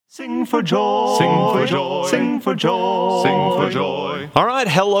Sing for joy, sing for joy, sing for joy, sing for joy. All right,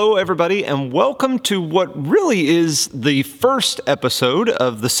 hello everybody, and welcome to what really is the first episode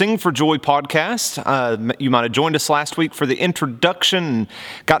of the Sing for Joy podcast. You might have joined us last week for the introduction and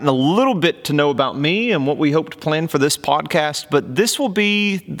gotten a little bit to know about me and what we hope to plan for this podcast, but this will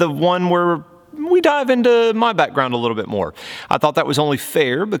be the one where we dive into my background a little bit more. I thought that was only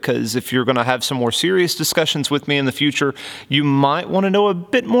fair because if you're going to have some more serious discussions with me in the future, you might want to know a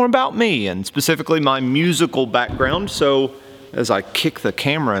bit more about me and specifically my musical background. So as I kick the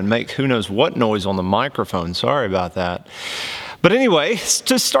camera and make who knows what noise on the microphone, sorry about that. But anyway,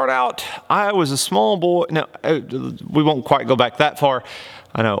 to start out, I was a small boy. Now, we won't quite go back that far.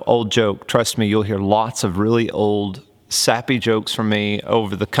 I know, old joke. Trust me, you'll hear lots of really old sappy jokes from me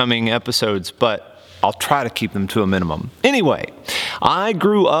over the coming episodes, but I'll try to keep them to a minimum. Anyway, I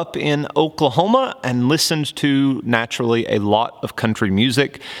grew up in Oklahoma and listened to, naturally, a lot of country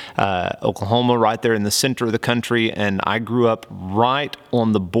music. Oklahoma, right there in the center of the country, and I grew up right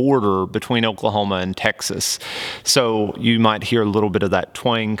on the border between Oklahoma and Texas. So you might hear a little bit of that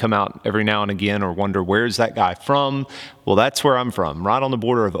twang come out every now and again or wonder, where's that guy from? Well, that's where I'm from, right on the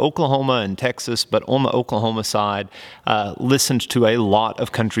border of Oklahoma and Texas, but on the Oklahoma side, listened to a lot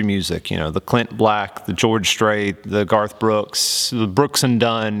of country music, you know, the Clint Black, the George Strait, the Garth Brooks, the Brooks and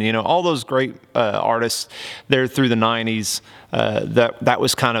Dunn, you know, all those great artists there through the 90s. That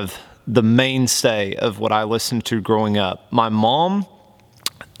was kind of the mainstay of what I listened to growing up. My mom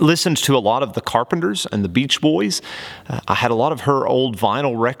listened to a lot of the Carpenters and the Beach Boys. I had a lot of her old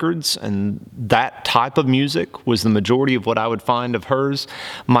vinyl records, and that type of music was the majority of what I would find of hers.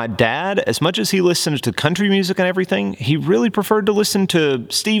 My dad, as much as he listened to country music and everything, he really preferred to listen to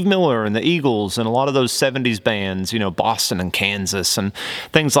Steve Miller and the Eagles and a lot of those 70s bands, you know, Boston and Kansas and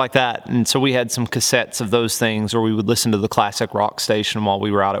things like that. And so we had some cassettes of those things, or we would listen to the classic rock station while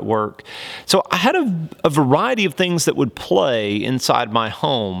we were out at work. So I had a variety of things that would play inside my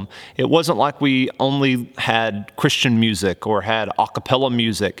home. It wasn't like we only had Christian music or had a cappella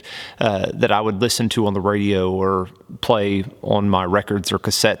music that I would listen to on the radio or play on my records or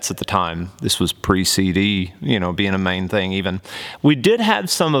cassettes at the time. This was pre-CD, you know, being a main thing even. We did have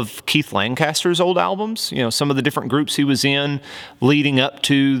some of Keith Lancaster's old albums, you know, some of the different groups he was in leading up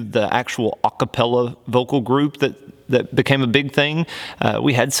to the actual a cappella vocal group that became a big thing.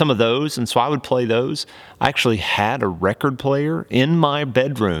 We had some of those, and so I would play those. I actually had a record player in my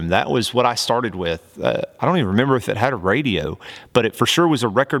bedroom. That was what I started with. I don't even remember if it had a radio, but it for sure was a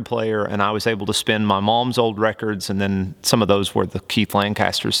record player, and I was able to spin my mom's old records, and then some of those were the Keith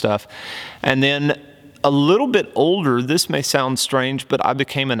Lancaster stuff. And then a little bit older, this may sound strange, but I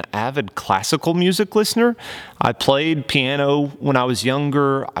became an avid classical music listener. I played piano when I was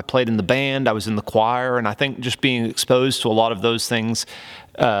younger. I played in the band. I was in the choir. And I think just being exposed to a lot of those things,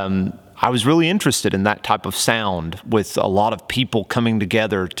 I was really interested in that type of sound with a lot of people coming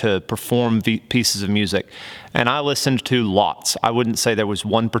together to perform pieces of music. And I listened to lots. I wouldn't say there was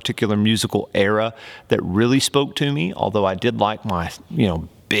one particular musical era that really spoke to me, although I did like my, you know,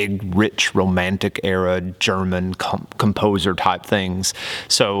 big, rich, romantic era German composer type things.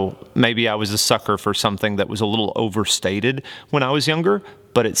 So maybe I was a sucker for something that was a little overstated when I was younger,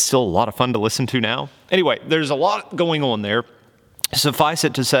 but it's still a lot of fun to listen to now. Anyway, there's a lot going on there. Suffice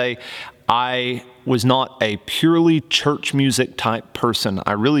it to say, I was not a purely church music type person.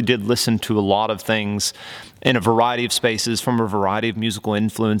 I really did listen to a lot of things in a variety of spaces from a variety of musical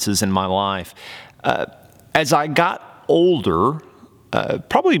influences in my life. As I got older,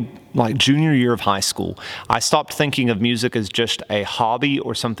 probably like junior year of high school, I stopped thinking of music as just a hobby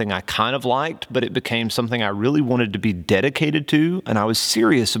or something I kind of liked, but it became something I really wanted to be dedicated to, and I was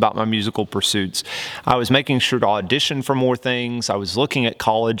serious about my musical pursuits. I was making sure to audition for more things. I was looking at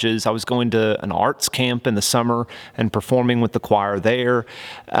colleges. I was going to an arts camp in the summer and performing with the choir there.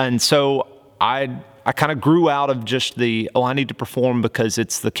 And so I kind of grew out of just I need to perform because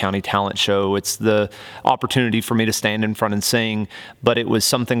it's the county talent show. It's the opportunity for me to stand in front and sing. But it was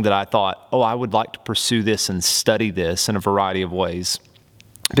something that I thought, I would like to pursue this and study this in a variety of ways.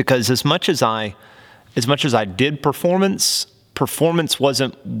 Because as much as I did performance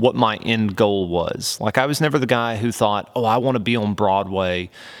wasn't what my end goal was. Like, I was never the guy who thought, I want to be on Broadway.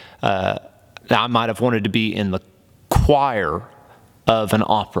 I might have wanted to be in the choir of an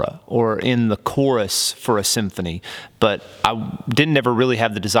opera or in the chorus for a symphony, but I didn't ever really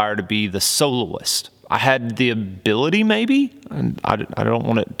have the desire to be the soloist. I had the ability maybe, and I don't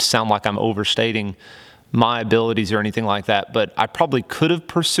want it to sound like I'm overstating my abilities or anything like that, but I probably could have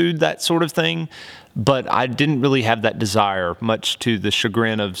pursued that sort of thing. But I didn't really have that desire, much to the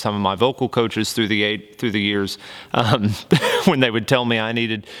chagrin of some of my vocal coaches through the years, when they would tell me I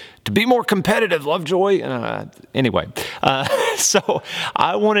needed to be more competitive, Lovejoy. Anyway, so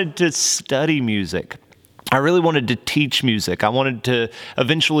I wanted to study music. I really wanted to teach music. I wanted to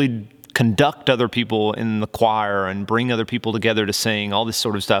eventually conduct other people in the choir and bring other people together to sing, all this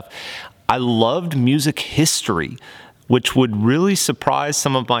sort of stuff. I loved music history, which would really surprise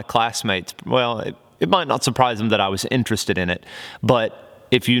some of my classmates. Well, it might not surprise them that I was interested in it, but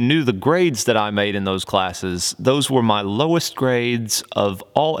if you knew the grades that I made in those classes, those were my lowest grades of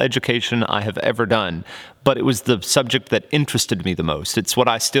all education I have ever done. But it was the subject that interested me the most. It's what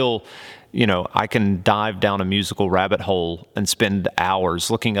I still, I can dive down a musical rabbit hole and spend hours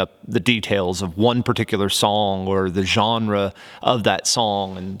looking up the details of one particular song or the genre of that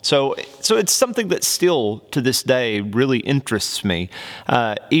song. And so it's something that still, to this day, really interests me,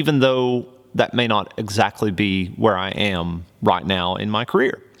 even though that may not exactly be where I am right now in my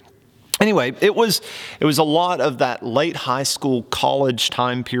career. Anyway, it was a lot of that late high school, college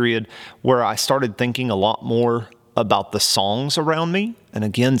time period where I started thinking a lot more about the songs around me. And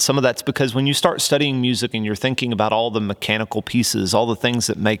again, some of that's because when you start studying music and you're thinking about all the mechanical pieces, all the things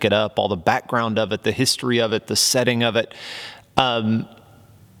that make it up, all the background of it, the history of it, the setting of it,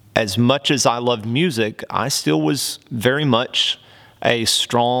 as much as I loved music, I still was very much a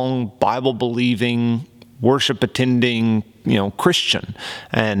strong Bible-believing, worship-attending, Christian,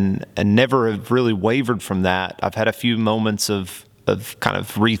 and never have really wavered from that. I've had a few moments of kind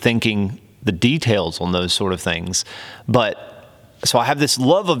of rethinking the details on those sort of things. So I have this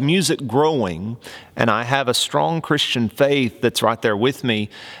love of music growing, and I have a strong Christian faith that's right there with me.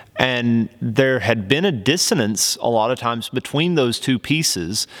 And there had been a dissonance a lot of times between those two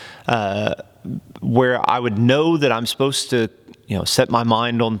pieces, where I would know that I'm supposed to set my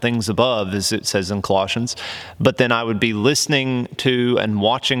mind on things above, as it says in Colossians. But then I would be listening to and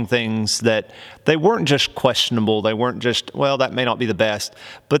watching things that they weren't just questionable. They weren't just, well, that may not be the best,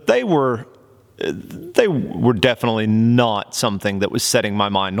 but they were definitely not something that was setting my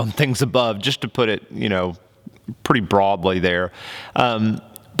mind on things above, just to put it, pretty broadly there.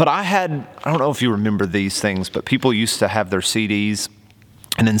 But I don't know if you remember these things, but people used to have their CDs,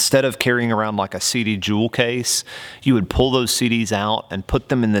 and instead of carrying around like a CD jewel case, you would pull those CDs out and put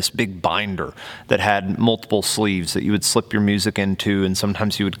them in this big binder that had multiple sleeves that you would slip your music into, and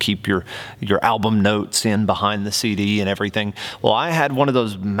sometimes you would keep your album notes in behind the CD and everything. Well, I had one of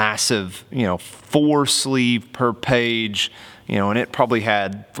those massive, 4-sleeve per page, and it probably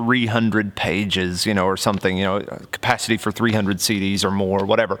had 300 pages, or something, capacity for 300 CDs or more,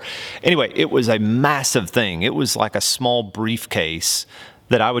 whatever. Anyway, it was a massive thing. It was like a small briefcase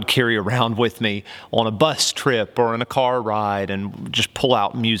that I would carry around with me on a bus trip or in a car ride, and just pull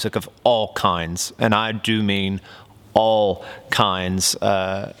out music of all kinds. And I do mean all kinds.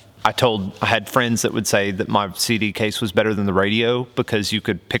 I had friends that would say that my CD case was better than the radio because you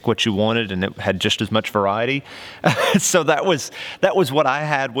could pick what you wanted and it had just as much variety. So that was what I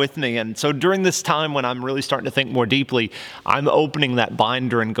had with me. And so during this time when I'm really starting to think more deeply, I'm opening that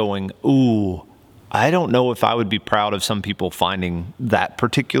binder and going, ooh, I don't know if I would be proud of some people finding that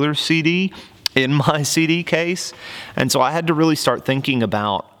particular CD in my CD case. And so I had to really start thinking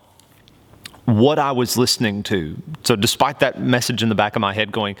about what I was listening to. So despite that message in the back of my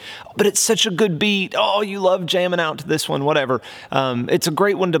head going, but it's such a good beat. Oh, you love jamming out to this one, whatever. It's a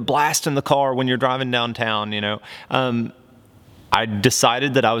great one to blast in the car when you're driving downtown, I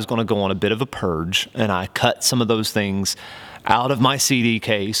decided that I was going to go on a bit of a purge, and I cut some of those things out of my CD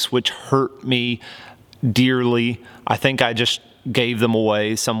case, which hurt me dearly. I think I just gave them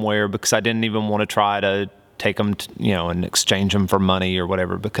away somewhere because I didn't even want to try to take them, and exchange them for money or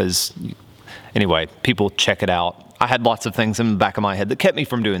whatever, because anyway, people check it out. I had lots of things in the back of my head that kept me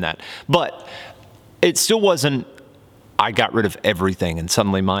from doing that. But it still wasn't, I got rid of everything and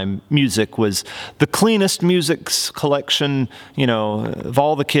suddenly my music was the cleanest music collection, of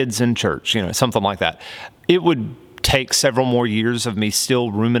all the kids in church, something like that. It would take several more years of me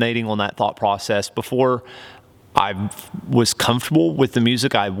still ruminating on that thought process before I was comfortable with the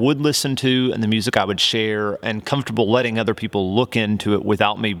music I would listen to and the music I would share, and comfortable letting other people look into it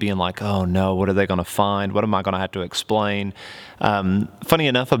without me being like, oh no, what are they going to find? What am I going to have to explain? Funny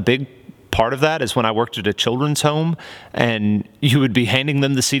enough, a big part of that is when I worked at a children's home, and you would be handing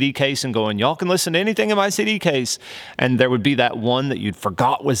them the CD case and going, y'all can listen to anything in my CD case. And there would be that one that you'd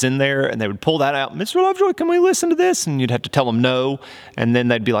forgot was in there, and they would pull that out. Mr. Lovejoy, can we listen to this? And you'd have to tell them no. And then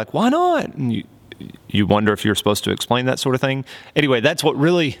they'd be like, why not? And you wonder if you're supposed to explain that sort of thing. Anyway, that's what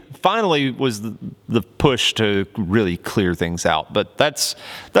really finally was the push to really clear things out. But that's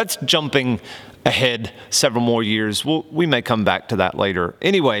jumping ahead several more years. We may come back to that later.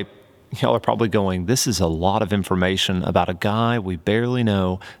 Anyway, y'all are probably going, this is a lot of information about a guy we barely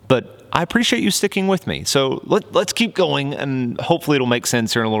know, but I appreciate you sticking with me. So let's keep going, and hopefully it'll make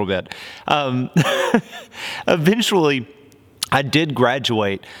sense here in a little bit. Eventually, I did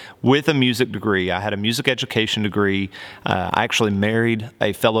graduate with a music degree. I had a music education degree. I actually married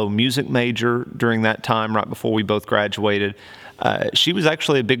a fellow music major during that time, right before we both graduated. She was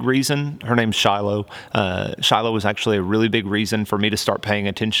actually a big reason. Her name's Shiloh. Shiloh was actually a really big reason for me to start paying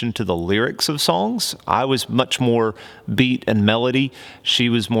attention to the lyrics of songs. I was much more beat and melody. She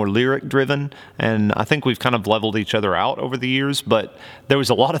was more lyric driven, and I think we've kind of leveled each other out over the years, but there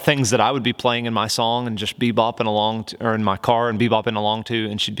was a lot of things that I would be playing in my song and just bebopping along to, or in my car and bebopping along to,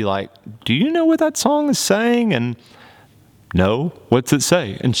 and she'd be like, do you know what that song is saying? And no, what's it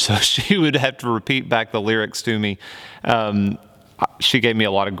say? And so she would have to repeat back the lyrics to me. She gave me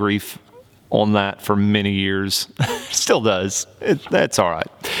a lot of grief on that for many years. Still does. That's all right.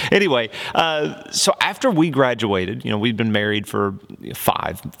 Anyway, so after we graduated, we'd been married for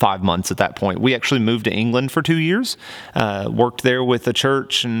five months at that point. We actually moved to England for 2 years, worked there with the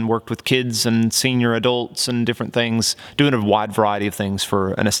church and worked with kids and senior adults and different things, doing a wide variety of things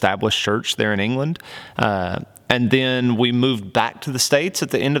for an established church there in England. And then we moved back to the States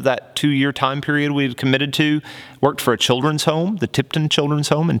at the end of that 2-year time period we had committed to. Worked for a children's home, the Tipton Children's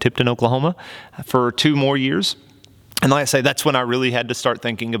Home in Tipton, Oklahoma, for 2 more years. And like I say, that's when I really had to start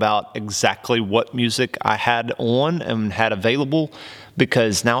thinking about exactly what music I had on and had available,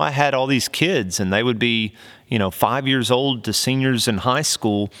 because now I had all these kids and they would be, 5 years old to seniors in high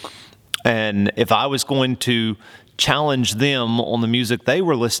school. And if I was going to challenge them on the music they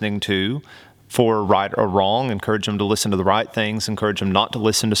were listening to, for right or wrong, encourage them to listen to the right things, encourage them not to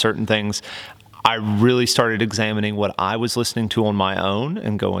listen to certain things, I really started examining what I was listening to on my own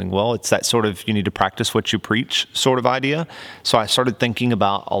and going, well, it's that sort of you need to practice what you preach sort of idea. So I started thinking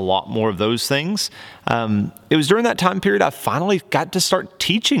about a lot more of those things. It was during that time period I finally got to start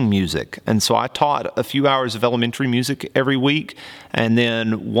teaching music. And so I taught a few hours of elementary music every week. And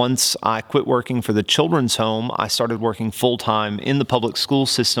then once I quit working for the children's home, I started working full-time in the public school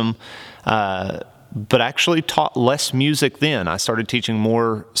system, but actually taught less music then. I started teaching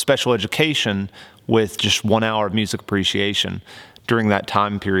more special education with just 1 hour of music appreciation during that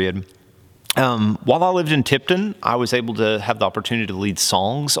time period. While I lived in Tipton, I was able to have the opportunity to lead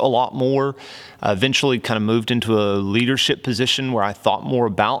songs a lot more. Eventually kind of moved into a leadership position where I thought more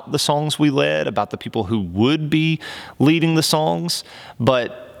about the songs we led, about the people who would be leading the songs,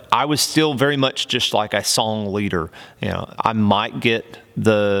 but I was still very much just like a song leader. I might get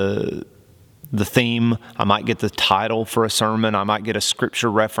the theme, I might get the title for a sermon, I might get a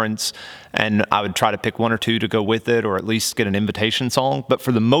scripture reference, and I would try to pick 1 or 2 to go with it, or at least get an invitation song. But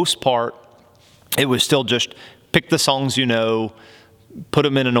for the most part, it was still just pick the songs put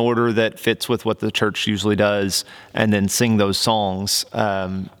them in an order that fits with what the church usually does, and then sing those songs.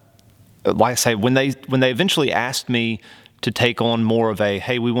 Like I say, when they eventually asked me to take on more of a,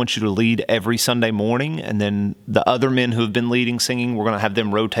 hey, we want you to lead every Sunday morning, and then the other men who have been leading singing, we're going to have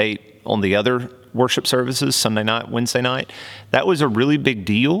them rotate on the other worship services, Sunday night, Wednesday night. That was a really big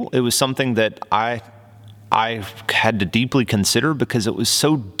deal. It was something that I had to deeply consider because it was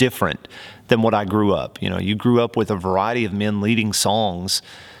so different than what I grew up. You grew up with a variety of men leading songs,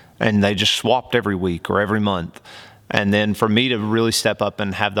 and they just swapped every week or every month. And then for me to really step up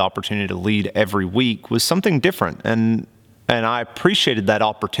and have the opportunity to lead every week was something different. And I appreciated that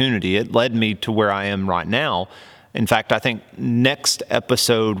opportunity. It led me to where I am right now. In fact, I think next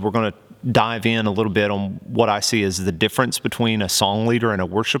episode we're going to dive in a little bit on what I see as the difference between a song leader and a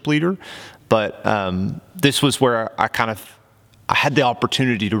worship leader. But this was where I had the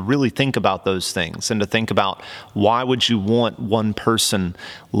opportunity to really think about those things and to think about, why would you want one person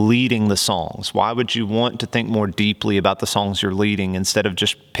leading the songs? Why would you want to think more deeply about the songs you're leading instead of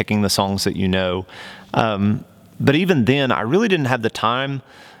just picking the songs that you know? But even then, I really didn't have the time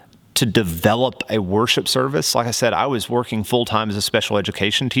to develop a worship service. Like I said, I was working full-time as a special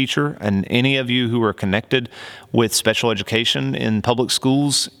education teacher, and any of you who are connected with special education in public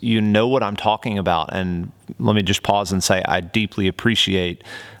schools, you know what I'm talking about. And let me just pause and say I deeply appreciate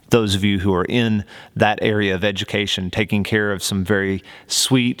those of you who are in that area of education, taking care of some very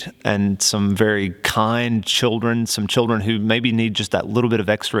sweet and some very kind children, some children who maybe need just that little bit of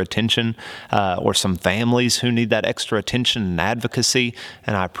extra attention, or some families who need that extra attention and advocacy.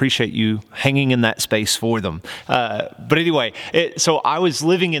 And I appreciate you hanging in that space for them. But anyway, so I was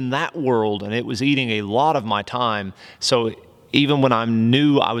living in that world, and it was eating a lot of my time. So even when I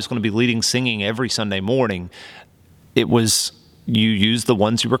knew I was going to be leading singing every Sunday morning, it was, you use the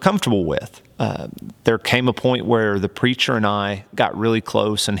ones you were comfortable with. There came a point where the preacher and I got really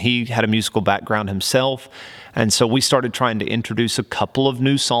close, and he had a musical background himself. And so we started trying to introduce a couple of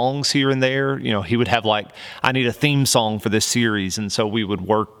new songs here and there. You know, he would have like, I need a theme song for this series. And so we would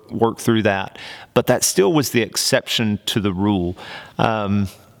work through that. But that still was the exception to the rule.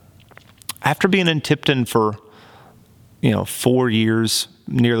 After being in Tipton for, 4 years,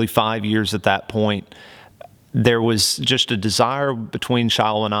 nearly 5 years at that point, there was just a desire between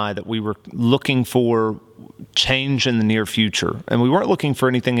Shiloh and I that we were looking for change in the near future. And we weren't looking for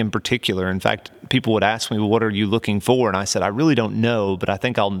anything in particular. In fact, people would ask me, well, what are you looking for? And I said, I really don't know, but I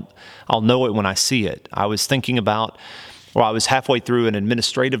think I'll know it when I see it. I was thinking about, I was halfway through an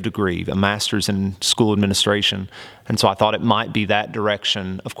administrative degree, a master's in school administration. And so I thought it might be that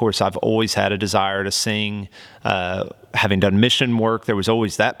direction. Of course, I've always had a desire to sing. Having done mission work, there was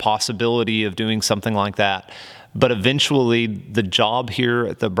always that possibility of doing something like that. But eventually, the job here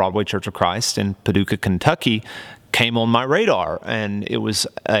at the Broadway Church of Christ in Paducah, Kentucky, came on my radar. And it was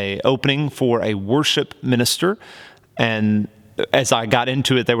an opening for a worship minister. And as I got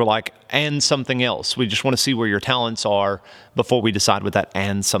into it, they were like, and something else. We just want to see where your talents are before we decide what that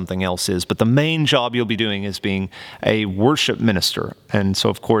and something else is. But the main job you'll be doing is being a worship minister. And so,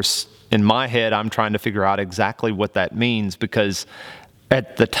 of course, in my head, I'm trying to figure out exactly what that means, because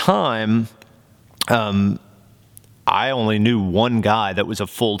at the time, I only knew one guy that was a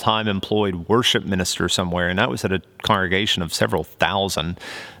full-time employed worship minister somewhere, and that was at a congregation of several thousand.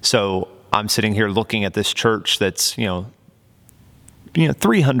 So I'm sitting here looking at this church that's,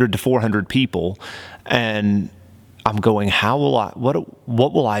 300 to 400 people, and I'm going,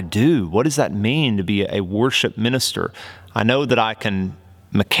 what will I do? What does that mean to be a worship minister? I know that I can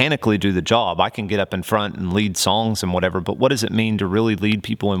mechanically do the job. I can get up in front and lead songs and whatever, but what does it mean to really lead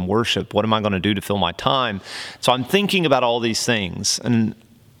people in worship? What am I going to do to fill my time? So I'm thinking about all these things, and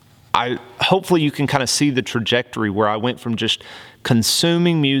hopefully you can kind of see the trajectory where I went from just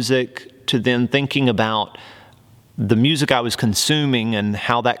consuming music to then thinking about the music I was consuming and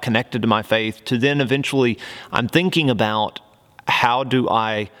how that connected to my faith, to then eventually I'm thinking about, how do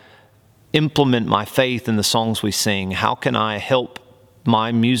I implement my faith in the songs we sing? How can I help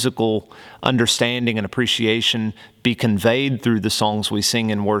my musical understanding and appreciation be conveyed through the songs we sing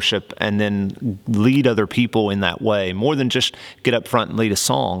in worship, and then lead other people in that way? More than just get up front and lead a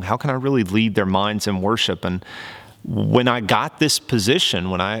song, how can I really lead their minds in worship? And when I got this position,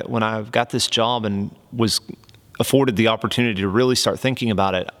 when I got this job and was afforded the opportunity to really start thinking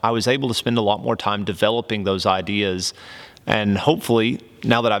about it, I was able to spend a lot more time developing those ideas. And hopefully,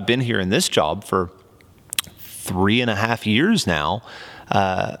 now that I've been here in this job for 3.5 years now,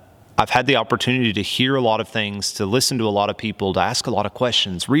 I've had the opportunity to hear a lot of things, to listen to a lot of people, to ask a lot of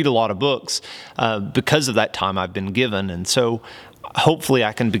questions, read a lot of books, because of that time I've been given. And so hopefully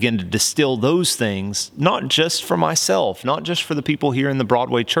I can begin to distill those things, not just for myself, not just for the people here in the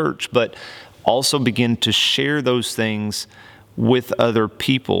Broadway Church, but also begin to share those things with other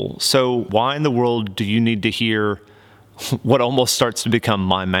people. So why in the world do you need to hear what almost starts to become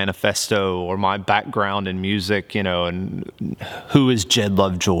my manifesto or my background in music, and who is Jed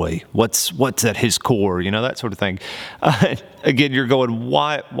Lovejoy? What's at his core, that sort of thing. Again, you're going,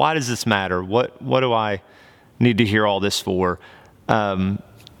 why does this matter? What do I need to hear all this for?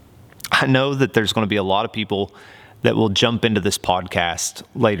 I know that there's going to be a lot of people that will jump into this podcast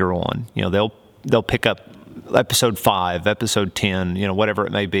later on. They'll pick up episode 5, episode 10, whatever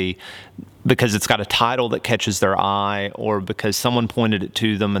it may be, because it's got a title that catches their eye, or because someone pointed it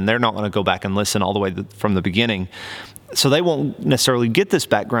to them, and they're not going to go back and listen all the way from the beginning. So they won't necessarily get this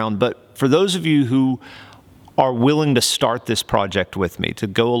background. But for those of you who are willing to start this project with me, to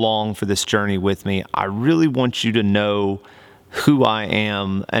go along for this journey with me, I really want you to know who I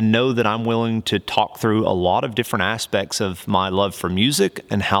am, and know that I'm willing to talk through a lot of different aspects of my love for music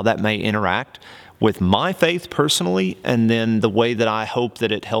and how that may interact with my faith personally, and then the way that I hope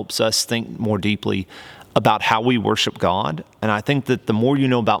that it helps us think more deeply about how we worship God. And I think that the more you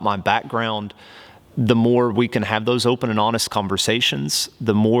know about my background, the more we can have those open and honest conversations,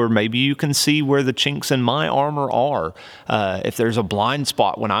 the more maybe you can see where the chinks in my armor are. If there's a blind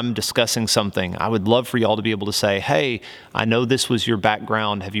spot when I'm discussing something, I would love for y'all to be able to say, hey, I know this was your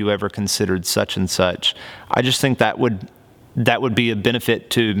background. Have you ever considered such and such? I just think that would be a benefit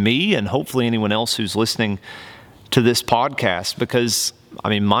to me and hopefully anyone else who's listening to this podcast, because I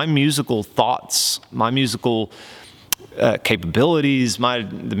mean, my musical thoughts, my musical capabilities,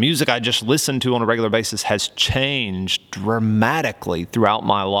 the music I just listen to on a regular basis has changed dramatically throughout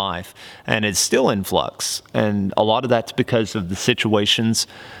my life, and it's still in flux. And a lot of that's because of the situations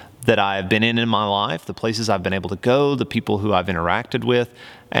that I've been in my life, the places I've been able to go, the people who I've interacted with,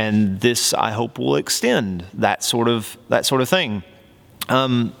 and this, I hope, will extend that sort of thing.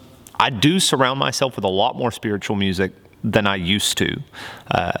 I do surround myself with a lot more spiritual music than I used to.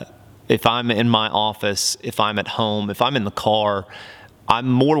 If I'm in my office, if I'm at home, if I'm in the car, I'm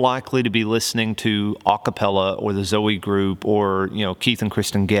more likely to be listening to a cappella or the Zoe group or, Keith and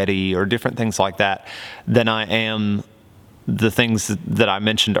Kristen Getty or different things like that than I am the things that I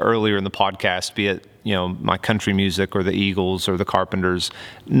mentioned earlier in the podcast, be it, my country music or the Eagles or the Carpenters.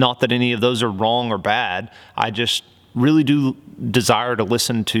 Not that any of those are wrong or bad. I just really do desire to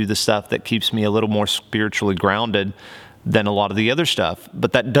listen to the stuff that keeps me a little more spiritually grounded than a lot of the other stuff.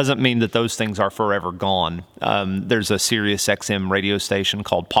 But that doesn't mean that those things are forever gone. There's a Sirius XM radio station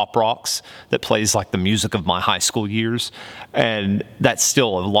called Pop Rocks that plays like the music of my high school years. And that's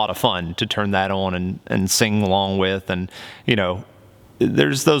still a lot of fun to turn that on and sing along with. And,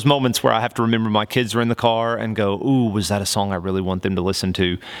 there's those moments where I have to remember my kids are in the car and go, ooh, was that a song I really want them to listen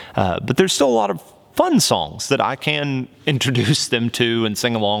to? But there's still a lot of fun songs that I can introduce them to and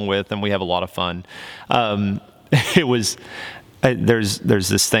sing along with, and we have a lot of fun. There's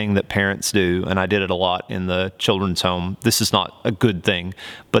this thing that parents do, and I did it a lot in the children's home. This is not a good thing,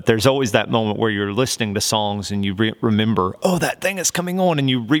 but there's always that moment where you're listening to songs and you remember, oh, that thing is coming on, and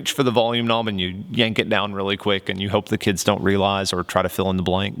you reach for the volume knob and you yank it down really quick, and you hope the kids don't realize or try to fill in the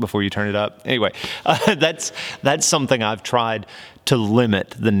blank before you turn it up. Anyway, that's something I've tried to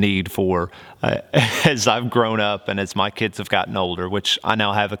limit the need for as I've grown up and as my kids have gotten older, which I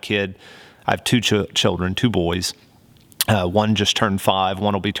now have a kid. I have two children, two boys. One just turned 5,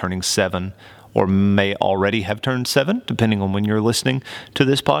 one will be turning 7, or may already have turned 7, depending on when you're listening to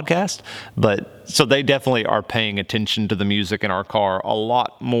this podcast. But so they definitely are paying attention to the music in our car a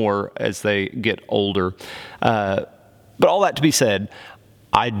lot more as they get older. But all that to be said,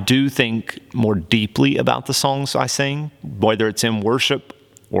 I do think more deeply about the songs I sing, whether it's in worship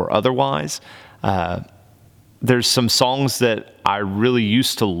or otherwise. There's some songs that I really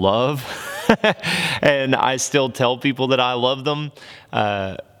used to love, and I still tell people that I love them,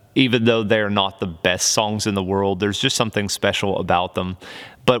 even though they're not the best songs in the world. There's just something special about them.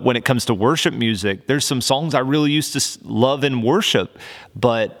 But when it comes to worship music, there's some songs I really used to love in worship,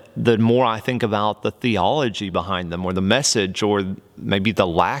 but the more I think about the theology behind them or the message or maybe the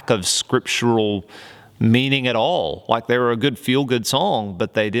lack of scriptural meaning at all. Like they were a good feel-good song,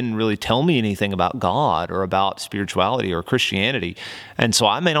 but they didn't really tell me anything about God or about spirituality or Christianity. And so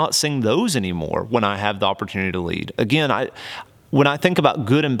I may not sing those anymore when I have the opportunity to lead. Again, when I think about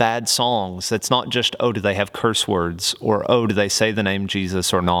good and bad songs, it's not just, oh, do they have curse words or, oh, do they say the name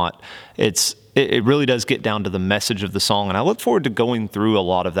Jesus or not? It really does get down to the message of the song. And I look forward to going through a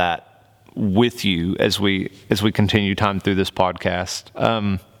lot of that with you as we continue time through this podcast.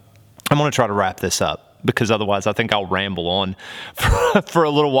 I'm going to try to wrap this up, because otherwise I think I'll ramble on for a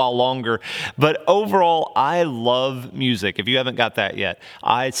little while longer. But overall, I love music. If you haven't got that yet,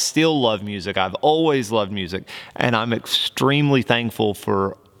 I still love music. I've always loved music. And I'm extremely thankful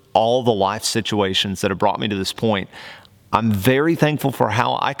for all the life situations that have brought me to this point. I'm very thankful for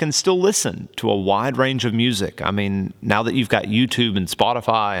how I can still listen to a wide range of music. I mean, now that you've got YouTube and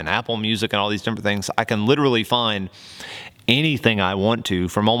Spotify and Apple Music and all these different things, I can literally find anything I want to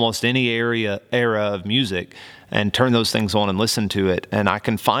from almost any era of music and turn those things on and listen to it. And I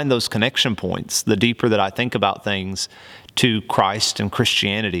can find those connection points the deeper that I think about things to Christ and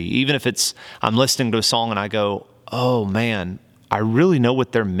Christianity. Even if I'm listening to a song and I go, oh man, I really know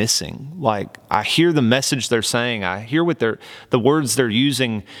what they're missing. Like I hear the message they're saying, I hear the words they're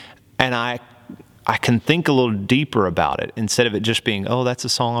using, and I can think a little deeper about it instead of it just being, oh, that's a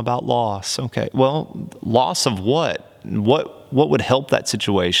song about loss. Okay, well, loss of what? What would help that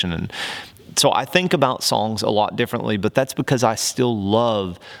situation? And so I think about songs a lot differently, but that's because I still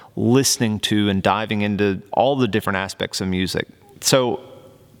love listening to and diving into all the different aspects of music. So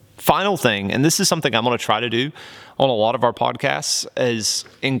final thing, and this is something I'm going to try to do on a lot of our podcasts, is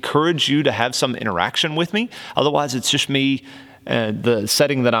encourage you to have some interaction with me. Otherwise, it's just me the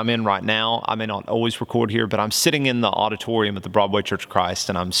setting that I'm in right now. I may not always record here, but I'm sitting in the auditorium at the Broadway Church of Christ,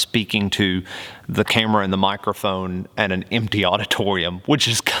 and I'm speaking to the camera and the microphone and an empty auditorium, which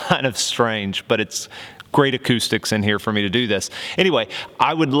is kind of strange, but it's great acoustics in here for me to do this. Anyway,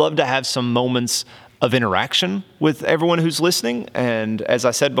 I would love to have some moments of interaction with everyone who's listening. And as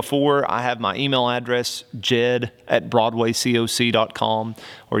I said before, I have my email address, jed@broadwaycoc.com,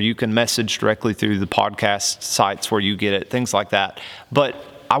 or you can message directly through the podcast sites where you get it, things like that. But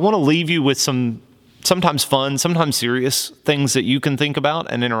I want to leave you with some sometimes fun, sometimes serious things that you can think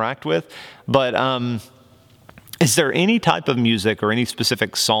about and interact with. But is there any type of music or any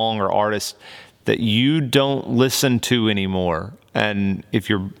specific song or artist that you don't listen to anymore? And if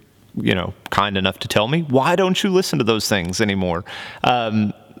you're kind enough to tell me, why don't you listen to those things anymore?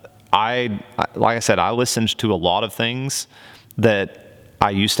 Like I said, I listened to a lot of things that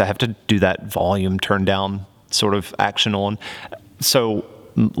I used to have to do that volume turn down sort of action on. So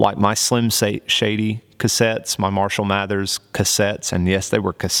like my Slim Shady cassettes, my Marshall Mathers cassettes, and yes, they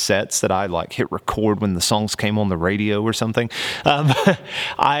were cassettes that I like hit record when the songs came on the radio or something.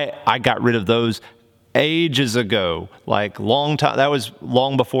 I got rid of those ages ago, like long time. That was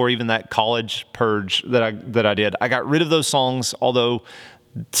long before even that college purge that I did. I got rid of those songs, although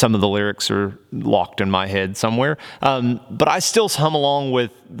some of the lyrics are locked in my head somewhere. But I still hum along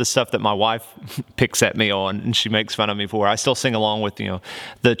with the stuff that my wife picks at me on, and she makes fun of me for. I still sing along with the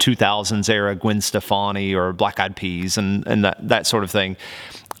 2000s era Gwen Stefani or Black Eyed Peas and that sort of thing.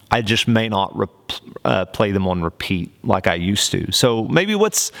 I just may not play them on repeat like I used to. So maybe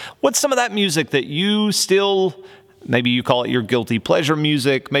what's some of that music that you still, maybe you call it your guilty pleasure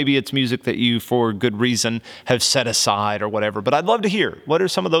music, maybe it's music that you, for good reason, have set aside or whatever. But I'd love to hear, what are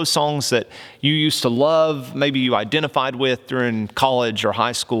some of those songs that you used to love, maybe you identified with during college or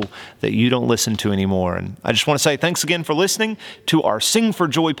high school that you don't listen to anymore? And I just want to say thanks again for listening to our Sing for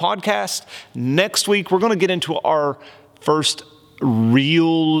Joy podcast. Next week, we're going to get into our first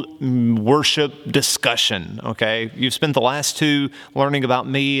real worship discussion, okay? You've spent the last two learning about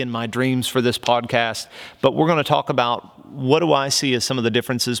me and my dreams for this podcast, but we're going to talk about what do I see as some of the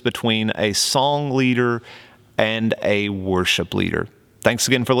differences between a song leader and a worship leader. Thanks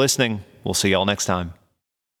again for listening. We'll see y'all next time.